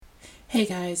Hey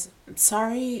guys, I'm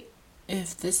sorry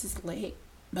if this is late,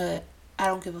 but I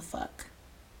don't give a fuck.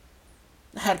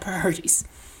 I had priorities.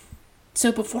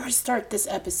 So before I start this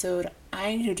episode,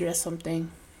 I need to address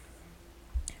something.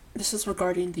 This is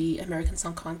regarding the American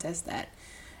Song Contest that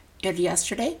aired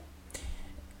yesterday.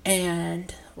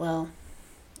 And, well,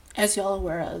 as y'all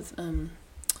aware of,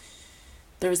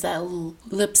 there was that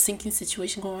lip syncing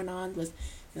situation going on with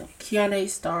Kiana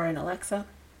Star and Alexa,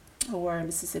 who are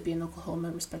Mississippi and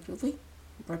Oklahoma, respectively,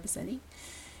 representing.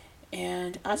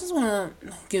 And I just want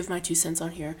to give my 2 cents on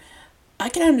here. I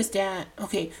can understand.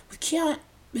 Okay, with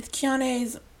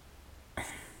Kiana's,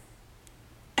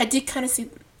 I did kind of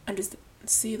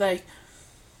see like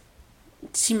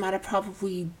she might have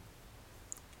probably,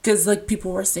 because like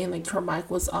people were saying like her mic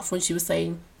was off when she was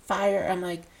saying fire. I'm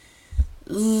like,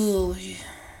 ooh,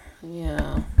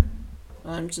 yeah.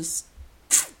 I'm just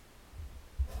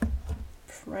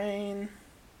praying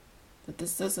that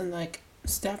this doesn't like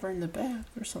stab her in the back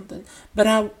or something. But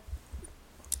I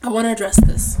want to address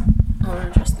this.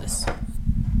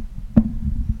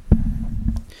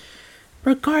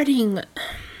 Regarding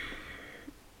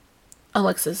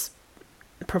Alexa's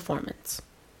performance.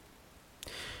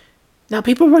 Now,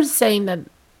 people were saying that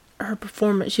her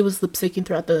performance, she was lip syncing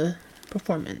throughout the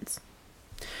performance.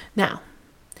 Now,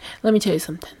 let me tell you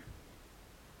something.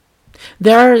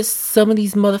 There are some of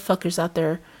these motherfuckers out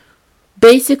there,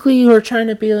 basically, who are trying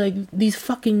to be like these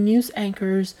fucking news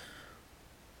anchors,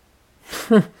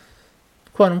 quote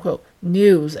unquote,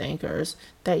 news anchors,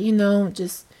 that,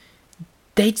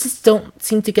 they just don't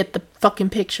seem to get the fucking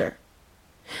picture.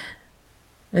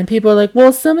 And people are like,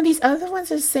 well, some of these other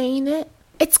ones are saying it.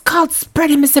 It's called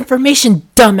spreading misinformation,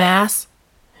 dumbass.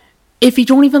 If you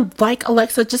don't even like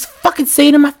Alexa, just fucking say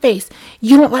it in my face.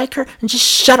 You don't like her, and just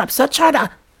shut up. Stop trying to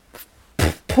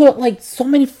put like so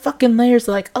many fucking layers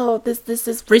of like, oh, this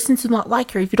is reason to not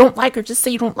like her. If you don't like her, just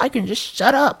say you don't like her and just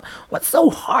shut up. What's so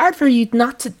hard for you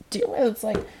not to do it? It's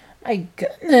like, my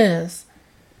goodness.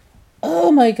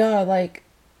 Oh my god, like,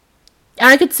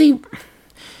 I could see,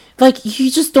 like, you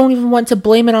just don't even want to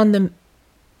blame it on the,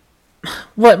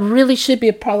 what really should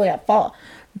be probably at fault.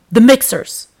 The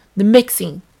mixers. The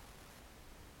mixing.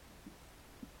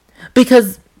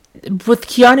 Because with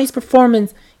Kiana's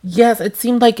performance, yes, it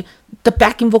seemed like the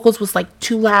backing vocals was like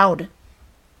too loud.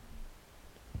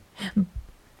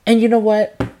 And you know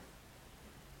what?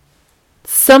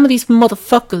 Some of these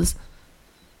motherfuckers,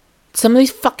 some of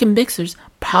these fucking mixers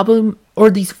probably,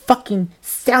 or these fucking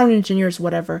sound engineers,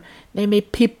 whatever, they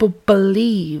made people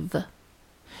believe.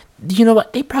 You know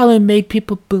what? They probably made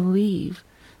people believe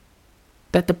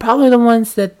that they're probably the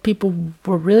ones that people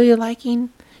were really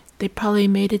liking. They probably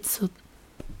made it so,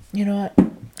 you know what?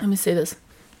 Let me say this.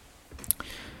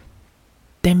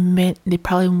 They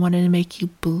probably wanted to make you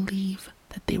believe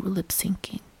that they were lip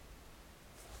syncing.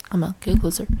 I'm gonna get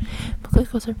closer.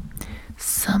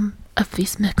 Some of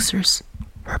these mixers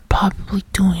were probably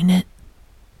doing it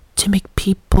to make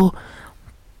people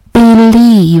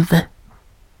believe that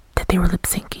they were lip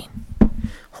syncing.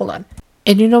 Hold on.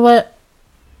 And you know what?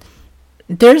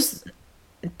 There's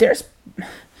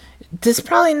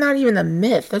probably not even a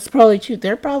myth. That's probably true.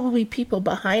 There are probably people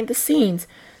behind the scenes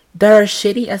that are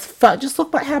shitty as fuck. Just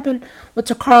look what happened with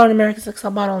Takara and America's Next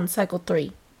Top Model in Cycle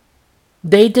 3.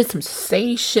 They did some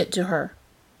shady shit to her.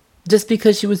 Just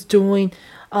because she was doing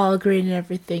all great and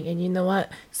everything. And you know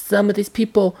what? Some of these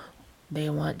people, they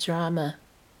want drama.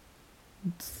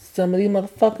 Some of these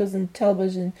motherfuckers in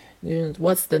television,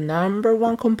 what's the number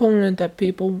one component that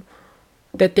people,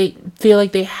 that they feel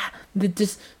like they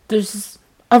just, there's just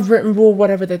a written rule,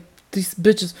 whatever, that these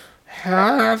bitches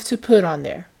have to put on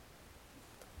there?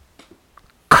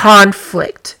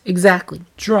 Conflict. Exactly.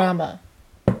 Drama.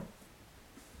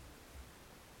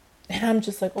 And I'm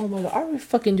just like, oh my god, are we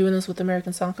fucking doing this with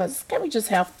American Song Contest? Can't we just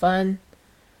have fun?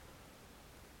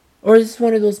 Or is this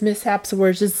one of those mishaps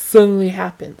where it just suddenly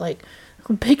happened? Like,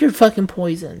 pick your fucking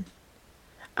poison.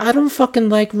 I don't fucking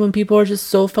like when people are just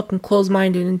so fucking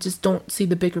close-minded and just don't see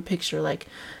the bigger picture. Like,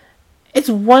 it's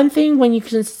one thing when you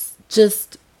can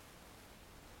just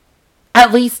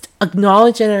at least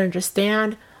acknowledge and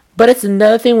understand, but it's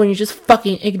another thing when you're just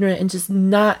fucking ignorant and just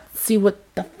not see what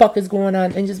the fuck is going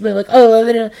on and just be like,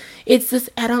 oh, it's this,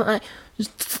 I don't like,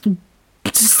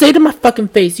 just say to my fucking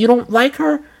face, you don't like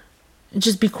her,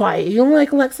 just be quiet. You don't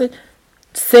like Alexa,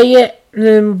 say it,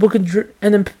 and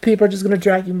then people are just gonna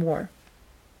drag you more.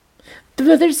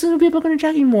 There's some people gonna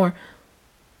drag you more.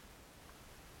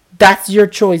 That's your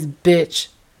choice, bitch.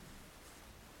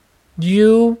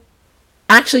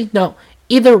 Actually, no.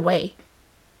 Either way,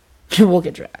 you will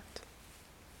get dragged.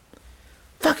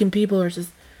 Fucking people are just,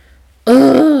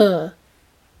 ugh.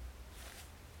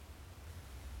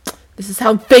 This is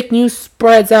how fake news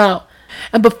spreads out.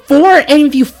 And before any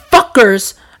of you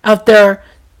fuckers out there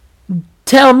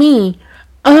tell me,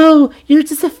 oh, you're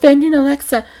just offending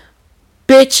Alexa,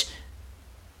 bitch,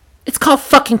 it's called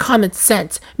fucking common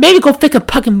sense. Maybe go pick a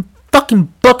fucking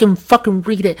book and fucking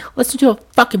read it. Listen to a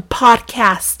fucking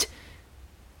podcast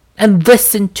and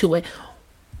listen to it.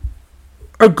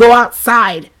 Or go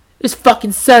outside. It's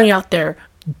fucking sunny out there,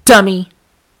 dummy.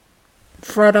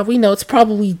 For all we know, it's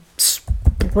probably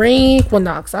spring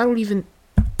equinox. I don't even...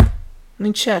 Let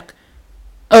me check.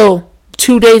 Oh,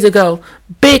 2 days ago.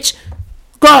 Bitch,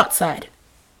 go outside.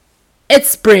 It's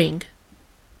spring.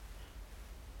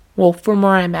 Well, from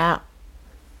where I'm at,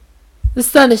 the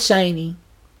sun is shining.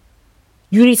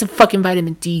 You need some fucking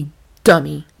vitamin D,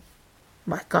 dummy.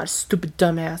 My God, stupid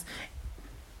dumbass.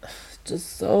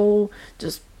 Just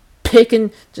pick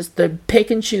and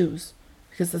choose,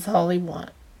 because that's all they want.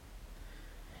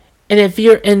 And if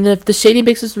the Shady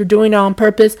Mixers were doing it on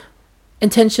purpose,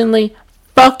 intentionally,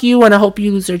 fuck you, and I hope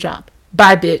you lose your job.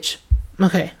 Bye, bitch.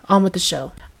 Okay, on with the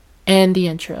show and the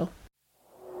intro.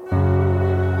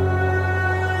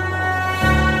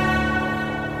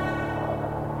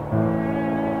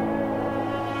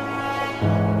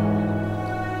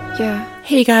 Yeah.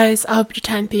 Hey guys, I hope your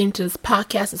time being into this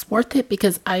podcast is worth it,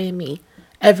 because I am me.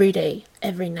 Every day,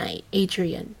 every night.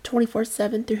 Adrian.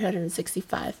 24/7,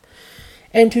 365.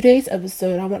 And today's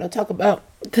episode, I want to talk about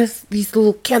these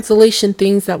little cancellation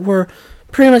things that were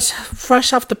pretty much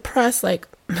fresh off the press like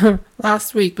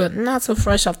last week, but not so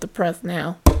fresh off the press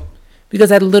now.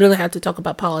 Because I literally had to talk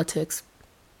about politics.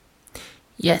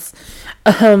 Yes.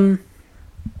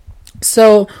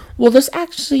 So, well, this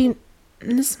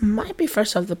might be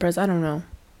fresh off the press. I don't know.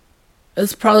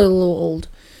 It's probably a little old.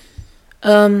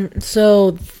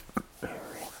 So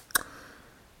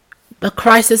the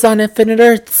crisis on Infinite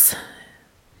Earths,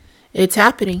 it's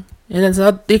happening, and it's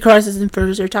not the crisis Infinite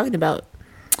Earths are talking about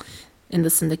in the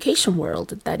syndication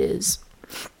world, that is.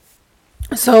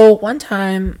 So one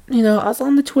time, I was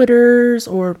on the Twitters,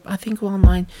 or I think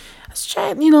online. I was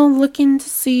trying, looking to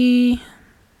see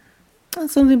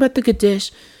something about the Good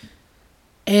Dish.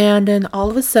 And then all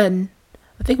of a sudden,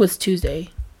 I think it was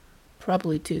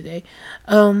probably Tuesday.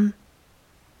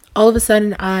 All of a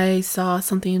sudden I saw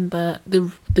something that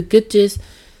the Good Dish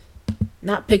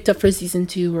not picked up for season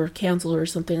 2 or canceled or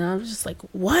something. I was just like,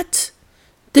 what?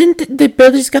 Didn't the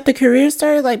brothers got the career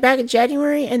started like back in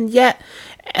January, and that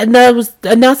was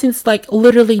announcing it's like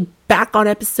literally back on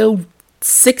episode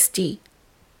 60.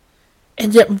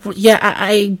 And yet,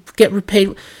 I get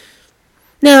repaid.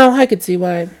 Now I could see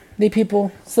why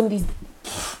some of these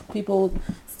people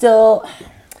still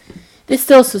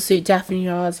associate Daphne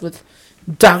Oz with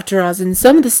Dr. Oz, and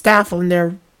some of the staff on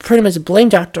there pretty much blame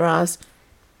Dr. Oz.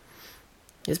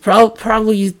 It's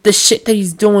probably the shit that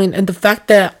he's doing, and the fact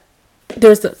that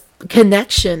there's a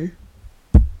connection,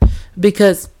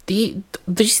 because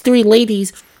these 3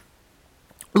 ladies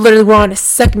literally were on a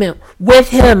segment with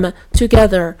him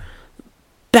together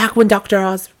back when Dr.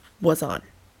 Oz was on.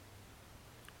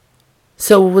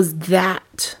 So it was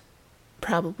that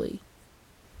probably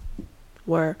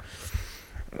where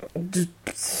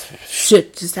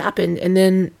shit just happened. And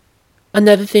then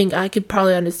another thing, I could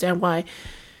probably understand why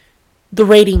the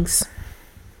ratings,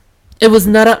 it was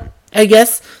not up. I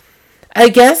guess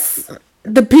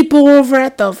the people over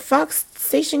at the Fox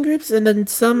station groups, and then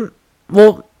some,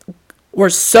 were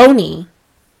Sony,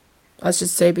 I should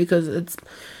say,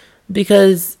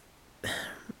 because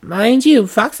mind you,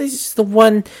 Fox is the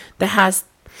one that has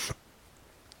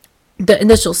the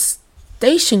initial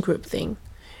station group thing.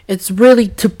 It's really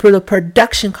for the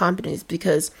production companies,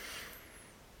 because,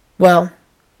 well,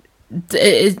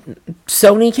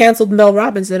 Sony canceled Mel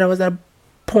Robinson. I was at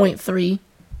 0.3,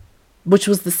 which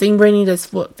was the same rating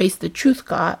as what Face the Truth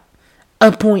got,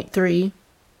 a 0.3.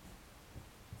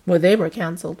 Well, they were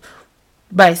canceled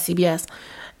by CBS.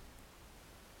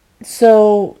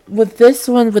 So with this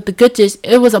one, with the Good Dish,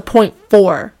 it was a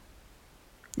 0.4.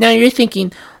 Now you're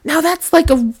thinking, now that's like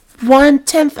a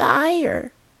 1/10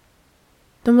 higher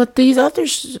than what those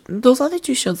other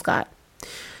 2 shows got.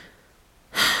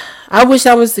 I wish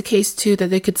that was the case too, that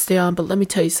they could stay on, but let me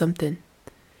tell you something.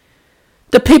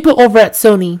 The people over at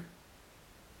Sony,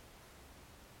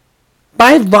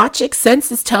 by logic,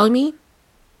 sense is telling me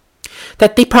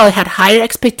that they probably had higher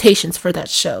expectations for that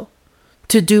show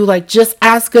to do like just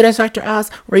as good as Dr. Oz,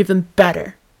 or even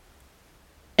better.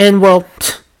 And well,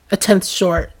 a 10th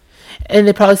short. And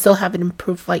they probably still haven't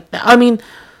improved like that. I mean,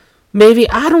 maybe,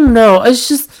 I don't know. It's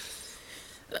just,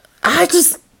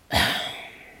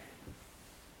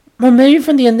 well, maybe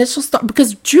from the initial start,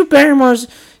 because Drew Barrymore's,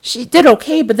 she did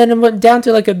okay, but then it went down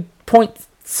to like a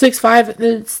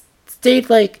 0.65. stayed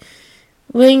like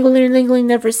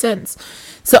lingling ever since.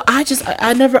 So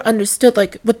I never understood,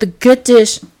 like, with the Good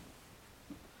Dish,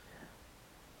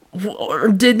 or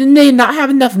didn't they not have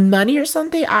enough money or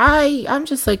something? I'm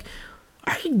just like,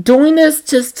 are you doing this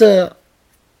just to?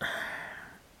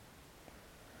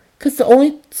 Because the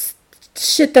only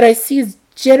shit that I see is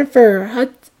Jennifer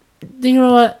Hud. You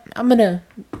know what? I'm gonna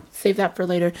save that for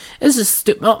later. It's just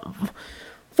stupid. Oh,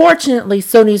 fortunately,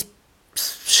 Sony's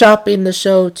shopping the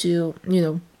show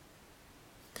to,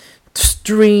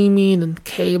 streaming and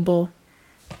cable.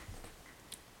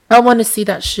 I want to see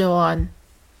that show on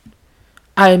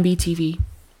IMB TV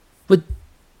with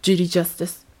Judy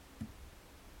Justice.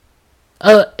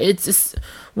 It's just,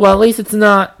 well, at least it's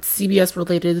not CBS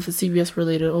related. If it's CBS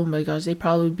related, oh my gosh, they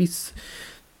probably would be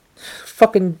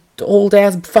fucking old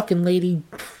ass fucking lady.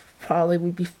 Probably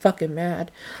would be fucking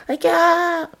mad. Like,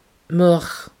 ugh,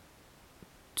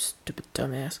 stupid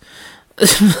dumbass.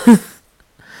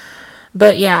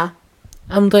 But yeah,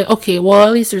 I'm like, okay, well,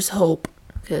 at least there's hope,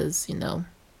 because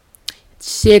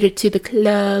share it to the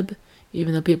club.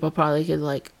 Even though people probably get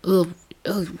like, ugh,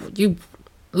 you.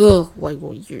 Ugh, like,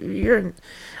 well, you're.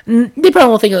 They probably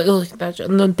won't think, like, ugh, that's.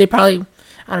 No, they probably.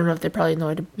 I don't know if they probably know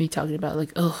what me talking about.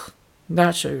 Like, ugh,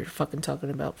 not sure you're fucking talking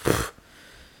about.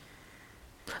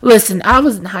 Listen, I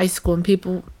was in high school and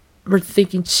people were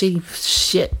thinking shitty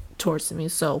shit towards me,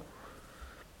 so.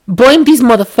 Blame these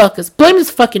motherfuckers. Blame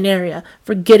this fucking area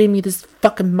for getting me this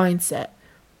fucking mindset.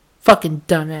 Fucking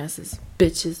dumbasses.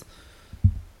 Bitches.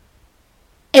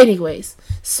 Anyways,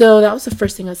 so that was the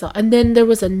first thing I saw. And then there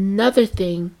was another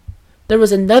thing. There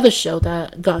was another show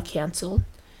that got canceled.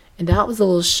 And that was a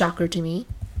little shocker to me.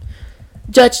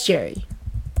 Judge Jerry.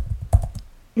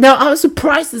 Now, I was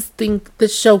surprised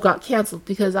this show got canceled,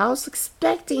 because I was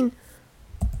expecting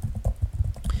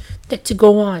it to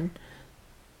go on.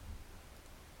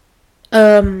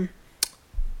 And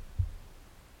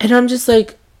I'm just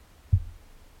like,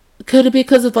 could it be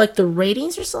because of like the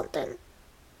ratings or something?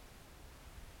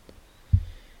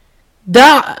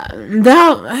 That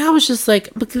I was just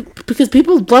like, because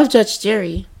people love Judge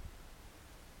Jerry.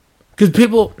 Because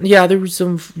there were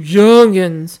some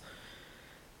youngins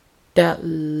that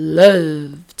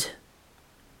loved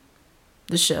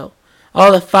the show.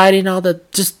 All the fighting, all the,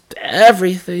 just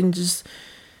everything, just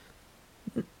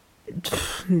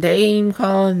name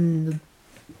calling,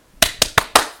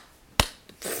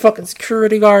 fucking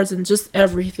security guards, and just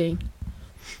everything.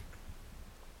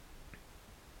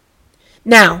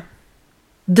 Now,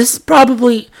 this is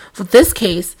probably, for this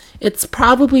case, it's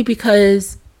probably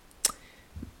because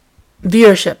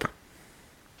viewership.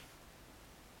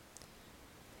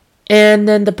 And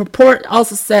then the report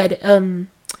also said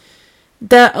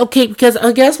that, okay, because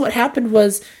I guess what happened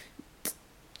was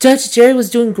Judge Jerry was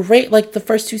doing great, like, the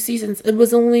first 2 seasons. It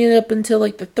was only up until,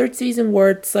 like, the 3rd season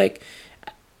where it's, like,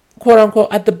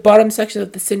 quote-unquote, at the bottom section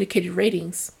of the syndicated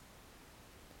ratings.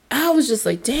 I was just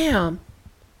like, damn.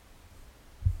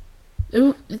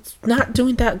 It's not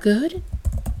doing that good?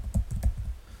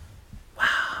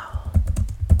 Wow.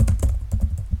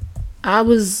 I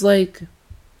was like...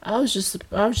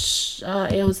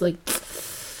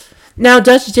 Now,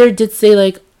 Judge Jerry did say,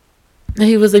 like,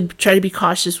 he was, like, trying to be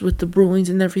cautious with the rulings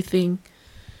and everything.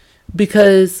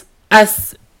 Because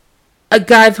as a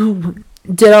guy who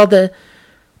did all the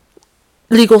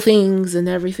legal things and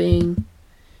everything,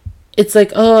 it's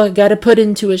like, oh, I gotta put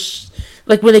into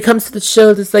like, when it comes to the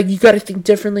show, it's like, you gotta think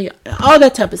differently. All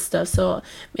that type of stuff. So,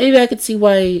 maybe I could see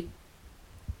why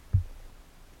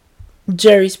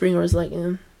Jerry Springer was like,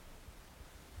 I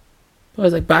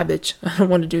was like, bye, bitch. I don't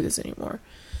want to do this anymore.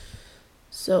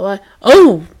 So,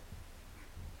 oh,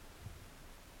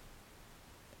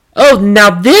 now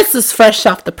this is fresh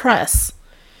off the press.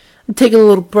 I'm taking a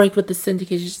little break with the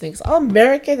syndication things. All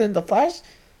American and The Flash?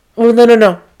 Oh, no.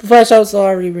 The Flash was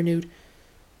already renewed.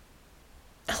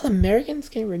 All Americans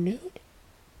getting renewed?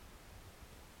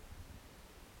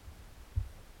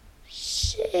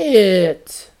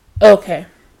 Shit. Okay.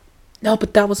 No,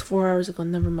 but that was 4 hours ago.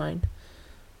 Never mind.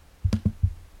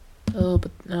 Oh,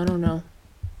 but I don't know.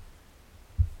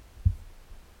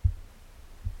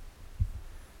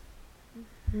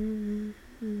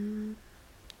 Mm-hmm.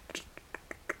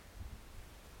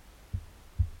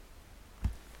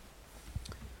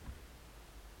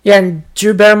 Yeah, and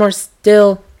Drew Barrymore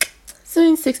still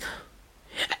 76.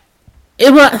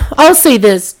 I'll say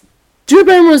this: Drew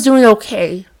Barrymore's doing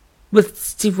okay with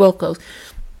Steve Wilkos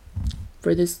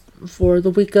for the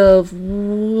week of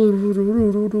March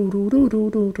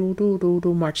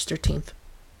 13th.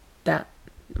 That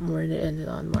we're gonna end it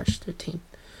on March 13th.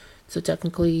 So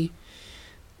technically,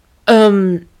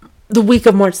 the week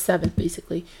of March 7th,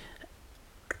 basically.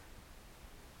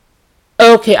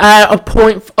 Okay, a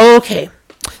point. Okay,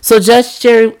 so Judge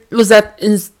Jerry was at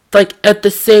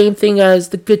the same thing as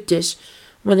the Good Dish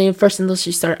when they first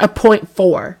initially started. A point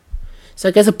four. So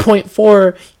I guess a point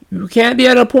four. You can't be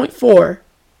at a point four.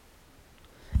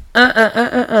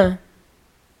 And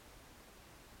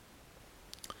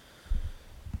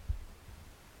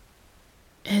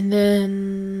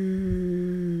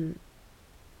then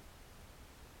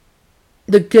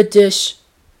the Good Dish.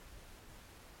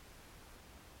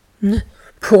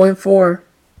 Point four.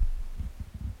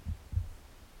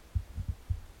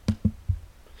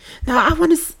 Now I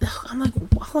want to. I'm like,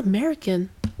 all American.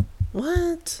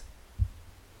 What?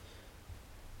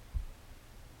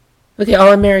 Okay,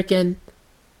 all American.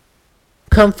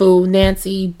 Kung Fu,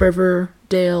 Nancy,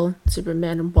 Riverdale,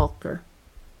 Superman, and Walker.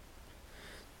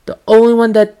 The only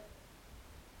one that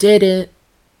didn't.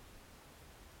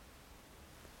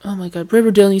 Oh my god,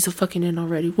 Riverdale needs to fucking end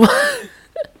already. What?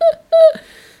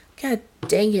 God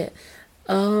dang it.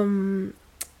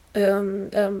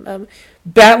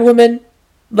 Batwoman,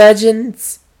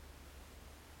 Legends.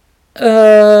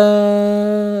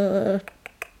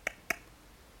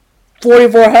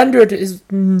 4400 is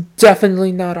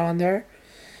definitely not on there.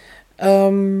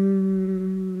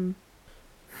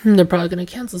 They're probably gonna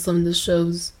cancel some of the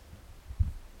shows.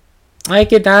 I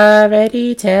can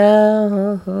already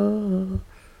tell.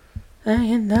 I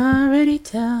can already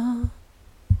tell.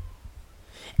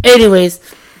 Anyways,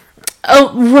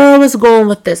 where I was going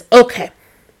with this. Okay.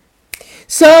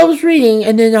 So I was reading,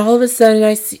 and then all of a sudden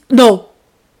I see. No.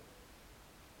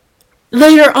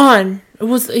 Later on. It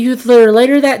was either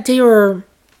later that day or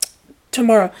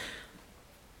tomorrow.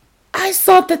 I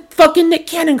saw that fucking Nick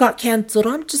Cannon got canceled.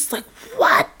 I'm just like,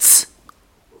 what?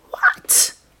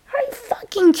 What? Are you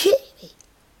fucking kidding me?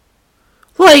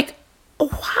 Like,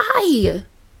 why?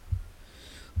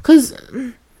 Because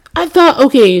I thought,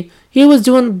 okay, he was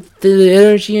doing the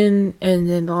energy and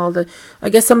then all the, I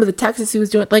guess some of the taxes he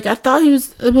was doing. Like, I thought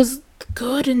it was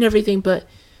good and everything, but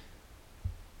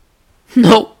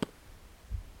nope.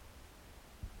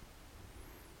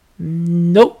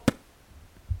 Nope.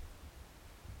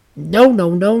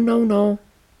 No.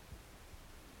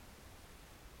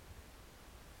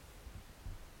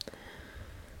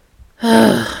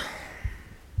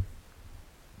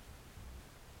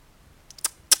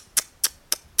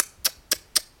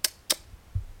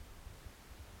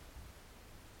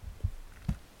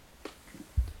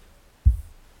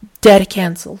 Dead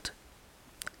canceled.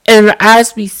 And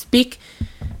as we speak,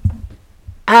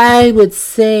 I would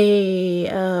say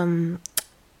a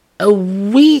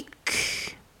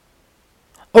week,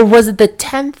 or was it the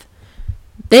 10th?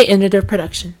 They ended their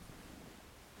production.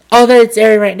 All that it's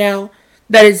airing right now,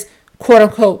 that is quote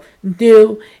unquote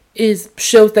new, is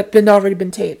shows that been already been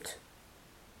taped.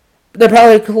 They're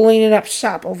probably cleaning up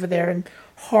shop over there in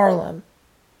Harlem.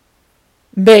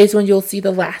 May is when you'll see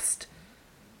the last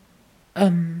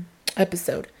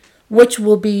episode, which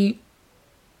will be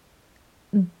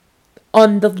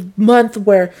on the month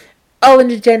where Ellen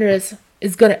DeGeneres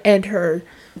is gonna end her,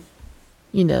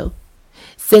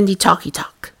 Cindy Talkie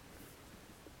Talk.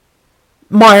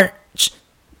 March.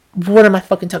 What am I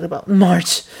fucking talking about?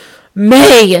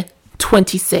 May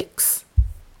 26th.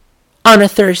 On a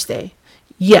Thursday.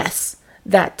 Yes,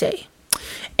 that day.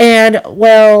 And,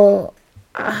 well,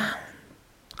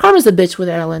 karma's a bitch with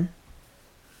Ellen.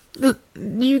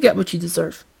 You get what you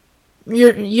deserve.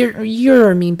 You're a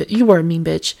mean bitch. You were a mean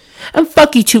bitch. And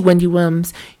fuck you too, Wendy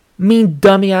Williams. Mean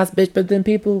dummy ass bitch. But then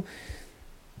people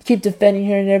keep defending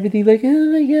her and everything. Like,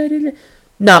 oh my god.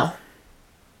 No.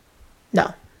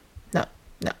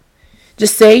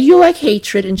 Just say you like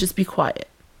hatred and just be quiet.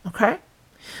 Okay?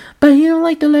 But you don't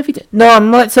like the Levy. No,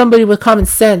 I'm not somebody with common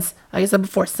sense. Like I said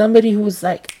before, somebody who's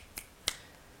like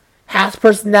has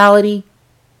personality,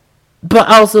 but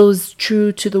also is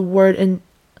true to the word and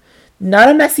not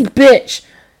a messy bitch,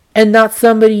 and not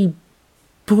somebody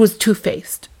who is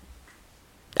two-faced.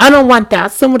 I don't want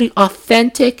that. Somebody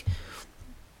authentic,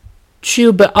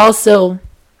 true, but also,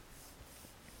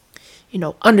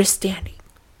 understanding.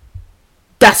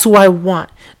 That's who I want.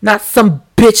 Not some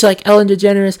bitch like Ellen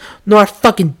DeGeneres, nor a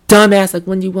fucking dumbass like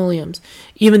Wendy Williams.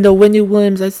 Even though Wendy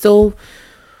Williams, I still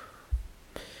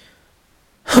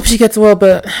hope she gets well,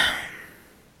 but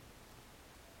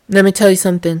let me tell you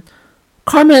something.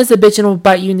 Karma is a bitch and will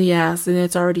bite you in the ass, and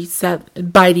it's already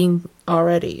biting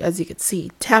already, as you can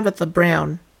see. Tabitha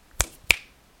Brown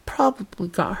probably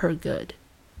got her good.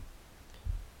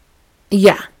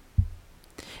 Yeah.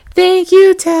 Thank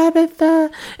you,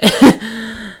 Tabitha.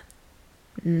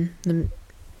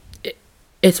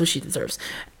 It's what she deserves.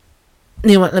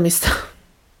 You know what? Let me stop.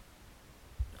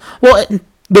 Well,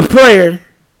 the prayer.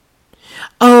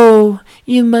 Oh,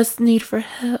 you must need for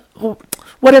help. Or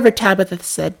whatever Tabitha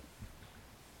said.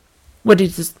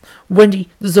 Wendy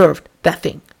deserved that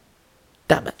thing.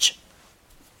 That much.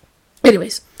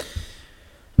 Anyways.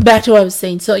 Back to what I was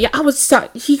saying. So, yeah, I was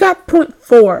shocked. He got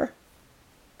 0.4.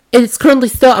 And it's currently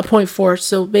still at 0.4.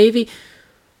 So, maybe...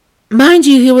 Mind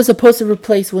you, he was supposed to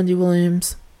replace Wendy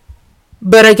Williams.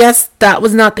 But I guess that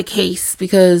was not the case.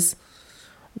 Because,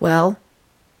 well...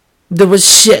 There was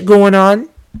shit going on.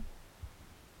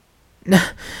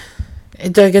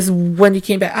 And I guess Wendy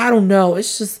came back. I don't know.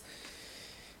 It's just...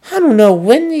 I don't know.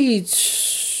 Wendy...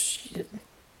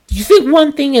 You think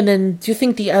one thing and then you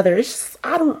think the other. It's just...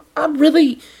 I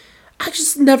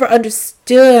just never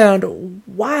understood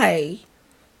why.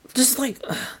 Just like...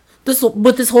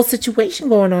 with this whole situation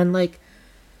going on. Like...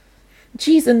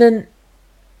 Jeez, and then...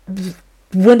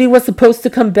 Wendy was supposed to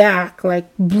come back. Like,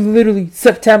 literally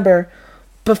September...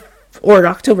 Or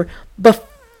October, but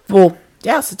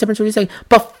September 22nd,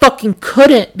 but fucking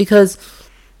couldn't because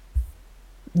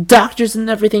doctors and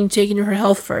everything taking her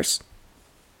health first.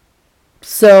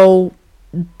 So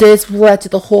this led to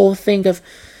the whole thing of,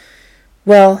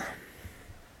 well,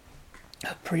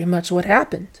 pretty much what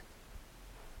happened.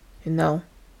 You know,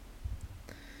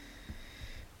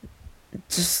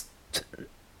 just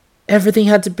everything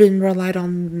had to be relied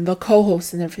on the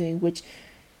co-host and everything, which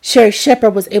Sherry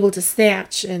Shepherd was able to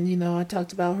snatch, and, you know, I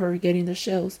talked about her getting the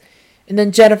shows. And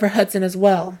then Jennifer Hudson as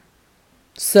well.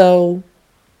 So,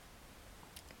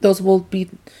 those will be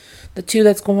the two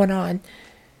that's going on.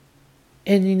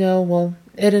 And, you know, well,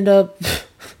 it ended up,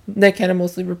 they kind of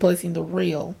mostly replacing The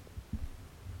Real.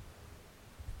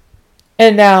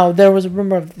 And now, there was a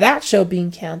rumor of that show being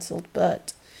canceled,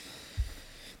 but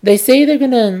they say they're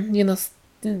gonna, you know,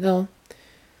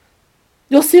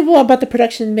 you'll see more about the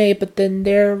production made, but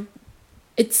then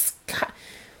it's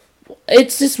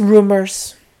just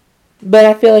rumors. But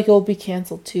I feel like it will be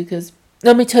canceled too, because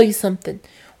let me tell you something.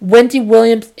 Wendy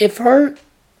Williams, if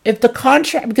the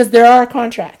contract, because there are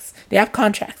contracts, they have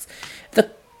contracts. If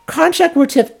the contract were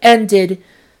to have ended,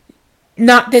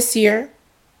 not this year,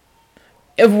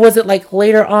 if was it like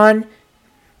later on,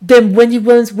 then Wendy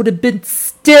Williams would have been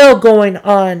still going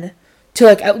on to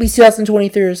like at least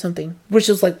 2023 or something, which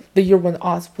is like the year when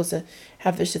Oz was supposed to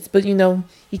have their shits. But, you know,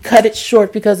 he cut it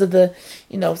short because of the,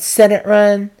 you know, Senate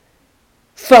run.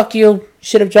 Fuck you.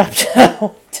 Should have dropped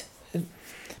out.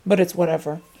 But it's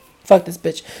whatever. Fuck this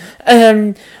bitch.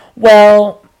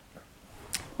 Well,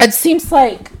 it seems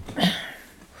like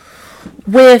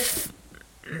with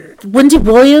Wendy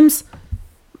Williams,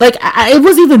 like, I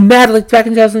was even mad, like, back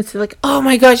in 2002, like, oh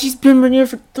my god, she's been renewed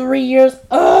for 3 years.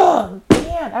 Oh,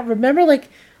 man. I remember, like,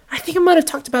 I think I might have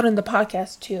talked about it in the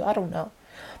podcast, too. I don't know.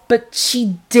 But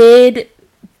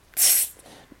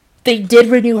they did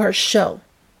renew her show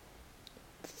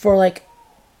for, like,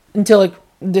 until, like,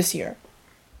 this year.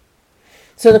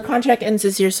 So the contract ends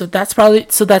this year, so that's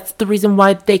the reason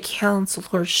why they canceled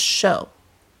her show.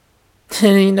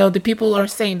 And, you know, the people are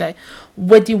saying that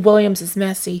Wendy Williams is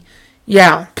messy.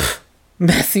 Yeah,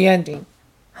 messy ending.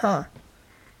 Huh.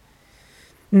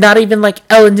 Not even like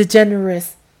Ellen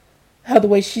DeGeneres. How the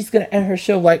way she's going to end her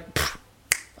show, like,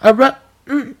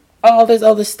 all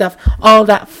this stuff. All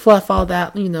that fluff, all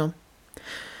that, you know,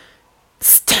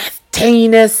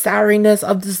 tanginess, souriness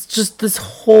of this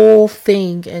whole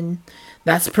thing. And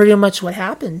that's pretty much what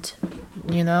happened,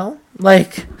 you know?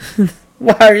 Like,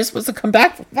 why are you supposed to come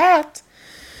back from that?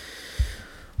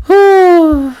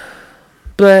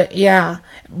 But yeah,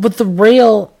 with The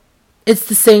Real, it's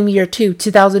the same year too,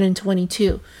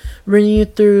 2022.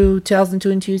 Renewed through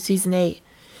 2022 season 8.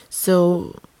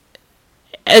 So,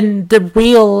 and The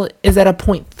Real is at a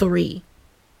 0.3.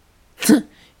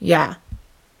 Yeah.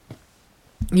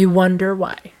 You wonder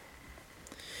why.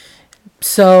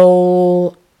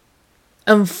 So,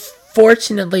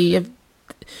 unfortunately,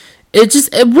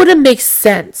 it wouldn't make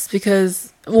sense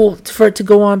because, well, for it to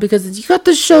go on, because you got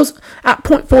the shows at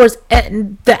 0.4s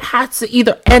and that has to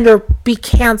either end or be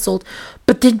canceled,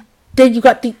 but then you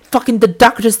got the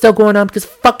doctor still going on because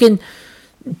fucking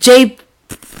Phil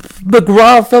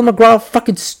McGraw,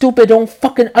 fucking stupid, don't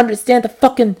fucking understand the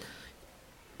fucking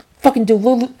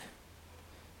Delulu.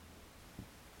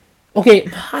 Okay,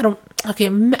 I don't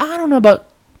know about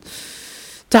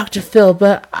Dr. Phil,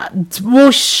 but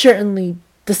most certainly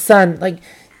the son, like,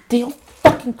 they don't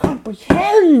fucking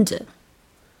comprehend.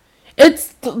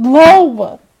 It's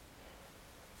low.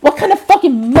 What kind of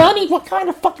fucking money, what kind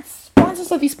of fucking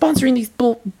sponsors are they sponsoring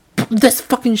this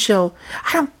fucking show?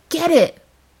 I don't get it.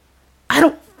 I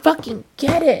don't fucking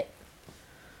get it.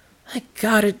 My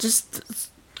god, it's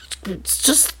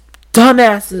just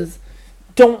dumbasses.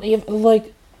 Don't even,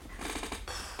 like,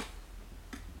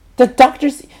 The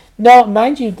doctors, no,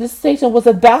 mind you, this station was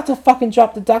about to fucking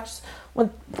drop the doctors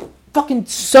when fucking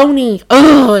Sony,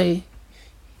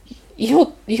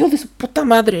 hijo de su puta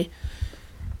madre.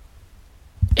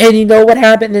 And you know what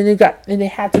happened? And they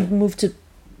had to move to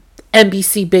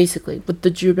NBC basically with the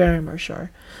Drew Barrymore show.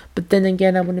 But then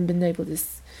again, I wouldn't have been able to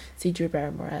see Drew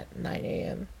Barrymore at 9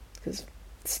 a.m. because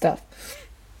stuff.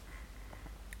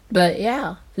 But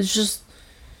yeah,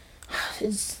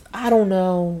 I don't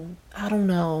know. I don't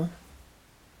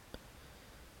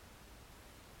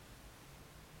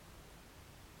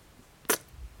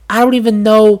even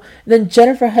know. And then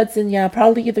Jennifer Hudson, yeah,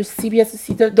 probably either CBS or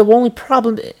CW. The only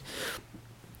problem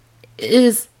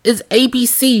is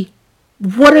ABC.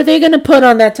 What are they gonna put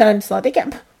on that time slot? They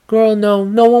can't. Girl, no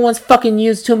one wants fucking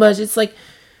news too much. It's like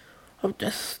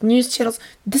news channels.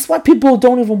 This is why people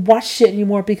don't even watch shit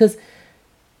anymore, because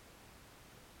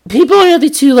people are really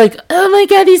too like, oh my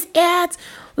god, these ads.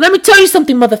 Let me tell you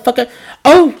something, motherfucker.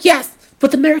 Oh yes,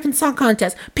 with American Song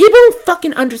Contest, people don't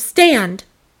fucking understand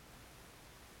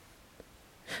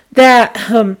that.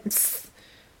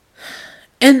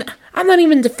 And I'm not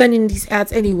even defending these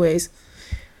ads, anyways.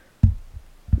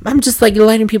 I'm just like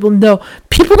letting people know.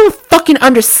 People don't fucking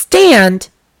understand.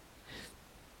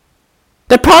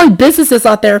 There are probably businesses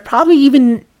out there, probably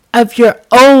even of your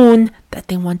own, that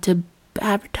they want to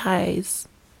advertise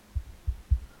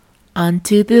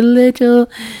onto the little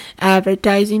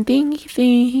advertising thingy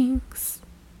things.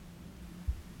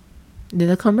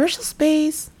 The commercial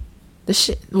space. The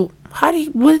shit. What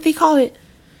do they call it?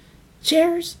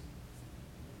 Shares?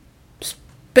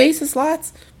 Spaces,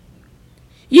 slots?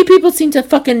 You people seem to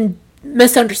fucking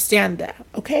misunderstand that,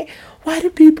 okay? Why do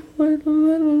people...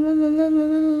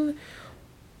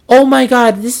 Oh my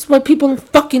god, this is why people don't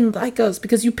fucking like us.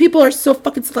 Because you people are so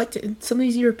fucking selected. And some of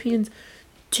these Europeans,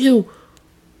 too.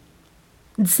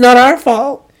 It's not our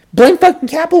fault. Blame fucking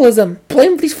capitalism.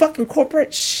 Blame these fucking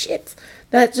corporate shits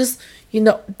that just,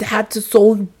 had to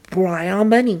solely rely on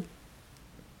money.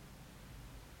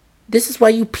 This is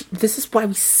why we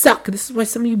suck. This is why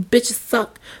some of you bitches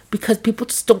suck. Because people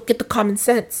just don't get the common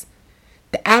sense.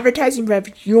 The advertising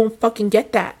revenue, you don't fucking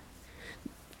get that.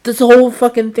 This whole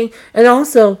fucking thing. And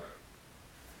also,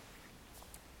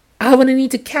 I wouldn't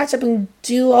need to catch up and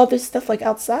do all this stuff like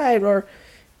outside, or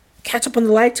catch up on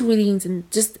the live tweetings and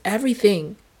just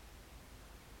everything.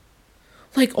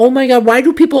 Like, oh my god, why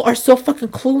do people are so fucking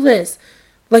clueless?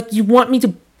 Like, you want me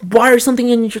to wire something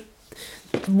in your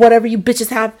whatever you bitches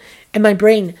have in my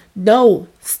brain. No,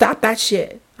 stop that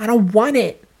shit. I don't want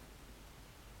it.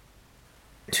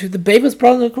 Dude, the babe was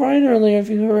probably crying earlier if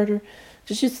you heard her.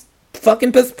 Just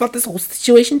fucking pissed about this whole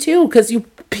situation too, because you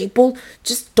people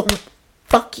just don't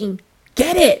fucking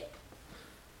get it.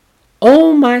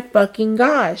 Oh my fucking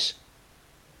gosh.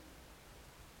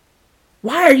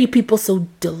 Why are you people so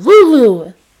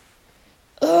delulu?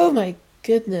 Oh my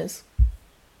goodness.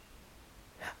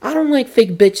 I don't like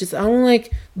fake bitches. I don't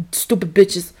like stupid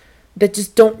bitches that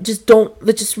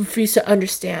just refuse to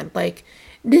understand. Like,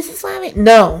 this is why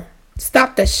no.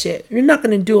 Stop that shit. You're not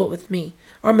gonna do it with me.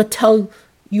 Or I'm gonna tell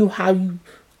you how you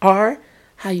are,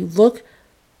 how you look,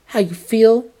 how you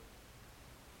feel,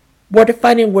 where to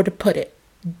find it, where to put it.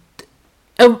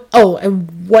 And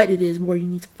what it is where you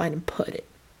need to find and put it.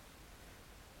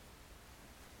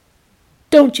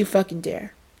 Don't you fucking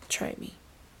dare try me.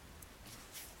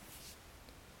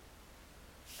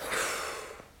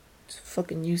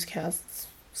 Fucking newscasts,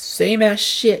 same ass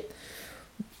shit.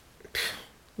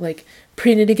 Like,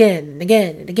 print it again and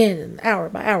again and again, and hour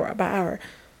by hour by hour.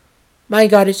 My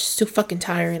god, it's just too fucking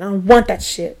tiring. I don't want that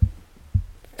shit.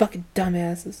 Fucking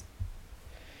dumbasses.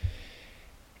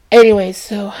 Anyway,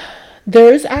 so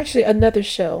there is actually another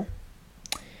show.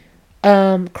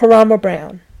 Karamo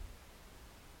Brown.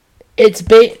 It's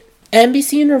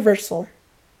NBC Universal.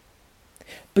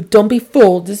 But don't be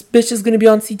fooled. This bitch is gonna be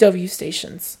on CW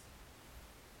stations.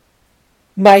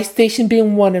 My station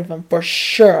being one of them, for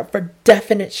sure, for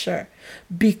definite sure.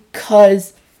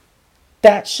 Because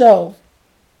that show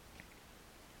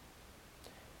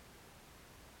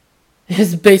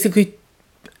is basically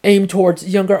aimed towards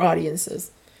younger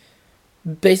audiences.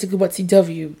 Basically what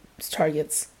CW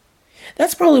targets.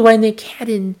 That's probably why Nick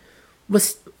Cannon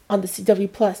was on the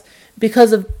CW Plus.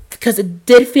 Because it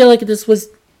did feel like this was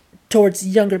towards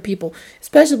younger people.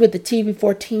 Especially with the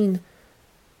TV14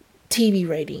 TV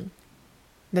rating.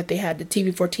 That they had, the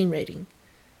TV14 rating.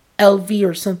 LV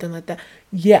or something like that.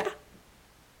 Yeah.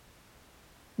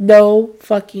 No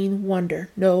fucking wonder.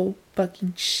 No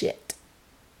fucking shit.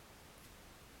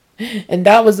 And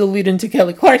that was the lead into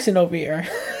Kelly Clarkson over here.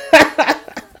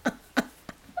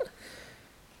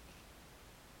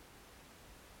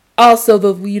 also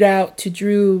the lead out to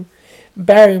Drew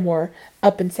Barrymore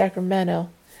up in Sacramento.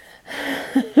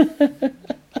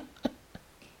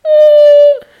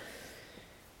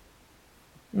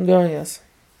 Yes.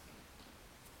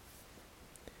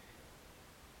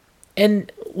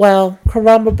 And, well,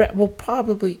 Karamba will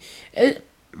probably...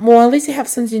 well, at least they have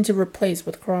something to replace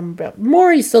with Karamba.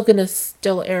 Maury's still going to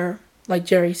still air like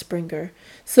Jerry Springer.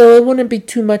 So it wouldn't be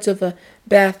too much of a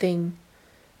bad thing.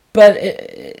 But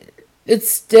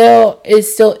it's still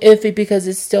iffy because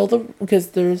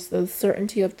because there's the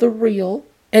certainty of the reel.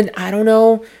 And I don't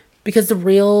know, because the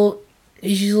reel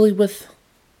is usually with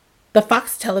the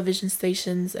Fox television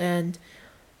stations, and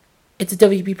it's a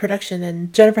WB production,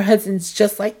 and Jennifer Hudson's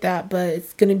just like that, but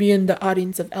it's going to be in the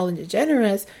audience of Ellen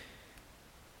DeGeneres.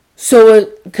 So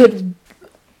it could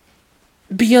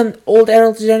be on old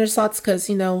Ellen DeGeneres slots, because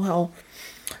you know how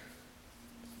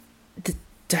the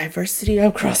diversity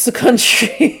across the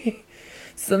country.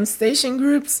 Some station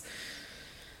groups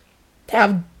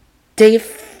have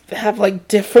like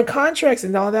different contracts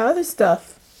and all that other stuff.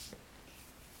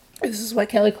 This is why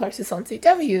Kelly Clarkson's on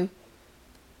CW.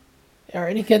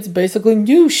 Already gets basically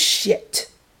new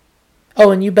shit. Oh,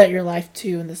 and You Bet Your Life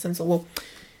too, in the sense of, well,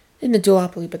 in the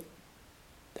duopoly, but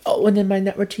and then my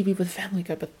network TV with Family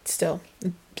Guy, but still,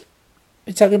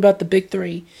 we're talking about the big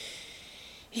three.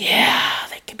 Yeah,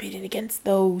 they competed against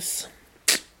those.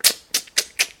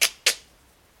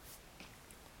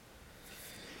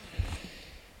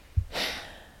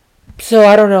 So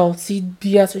I don't know,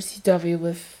 CBS or CW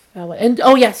with and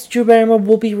oh yes, Drew Barrymore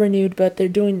will be renewed, but they're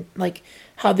doing like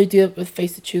how they do it with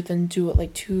Face the Truth and do it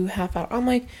like 2.5 hours. I'm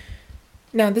like,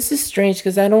 now this is strange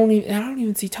because I don't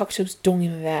even see talk shows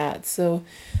doing that. So,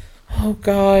 oh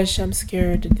gosh, I'm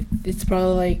scared. It's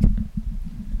probably like,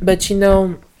 but you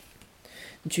know,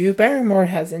 Drew Barrymore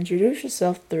has introduced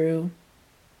herself through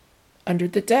Under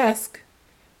the Desk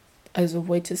as a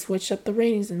way to switch up the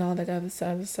ratings and all that other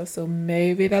side of stuff. So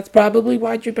maybe that's probably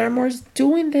why Drew Barrymore is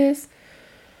doing this.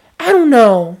 I don't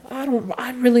know.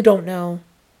 I really don't know.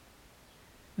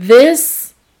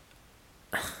 This,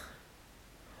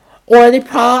 or are they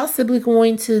possibly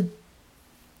going to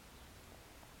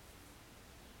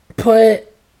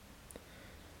put,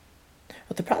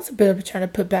 with the possibility of trying to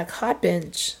put back Hot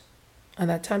Bench on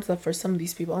that time slot for some of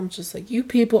these people? I'm just like, you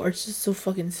people are just so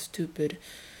fucking stupid.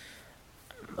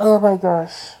 Oh my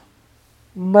gosh.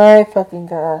 My fucking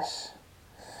gosh.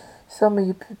 Some of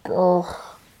you people. Ugh.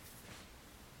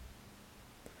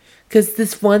 Because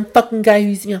this one fucking guy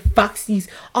who's on Fox News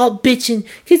all bitching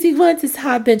because he wants his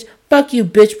Hot Bench. Fuck you,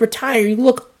 bitch. Retire. You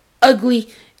look ugly.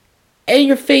 And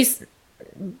your face.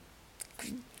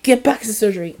 Get back to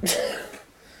surgery.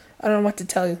 I don't know what to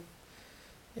tell you.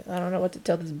 I don't know what to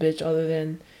tell this bitch other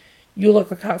than you look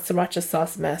like a sriracha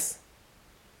sauce mess.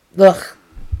 Ugh.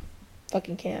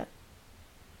 Fucking can't.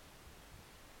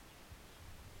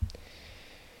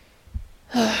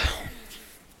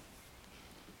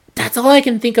 That's all I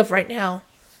can think of right now.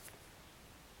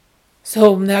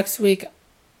 So next week,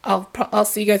 I'll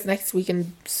see you guys next week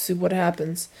and see what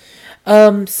happens.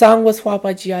 Song was swapped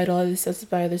by G Idol. Other stuff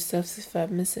by other stuff. If I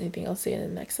miss anything, I'll see you in the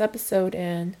next episode.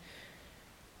 And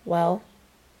well,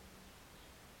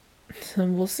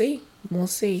 we'll see. We'll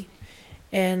see.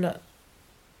 And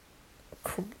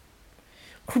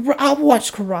I'll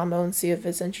watch Karamo and see if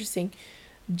it's interesting.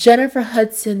 Jennifer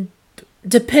Hudson,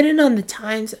 depending on the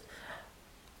times,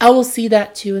 I will see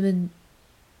that too. And then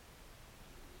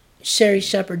Sherry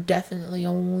Shepherd definitely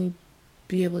only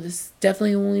be able to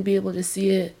see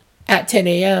it at 10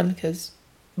 a.m. because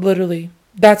literally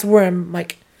that's where I'm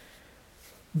like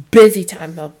busy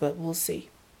time up. But we'll see.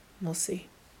 We'll see.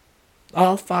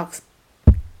 All Fox.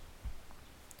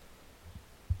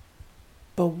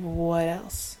 But what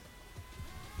else?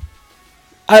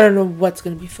 I don't know what's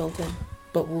going to be filled in,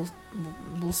 but we'll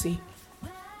see.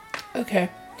 Okay.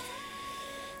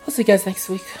 I'll see you guys next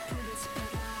week.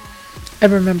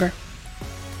 And remember,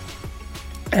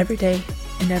 every day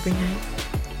and every night,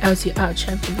 as you out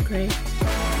shine from the grave,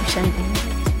 I'm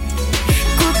shining.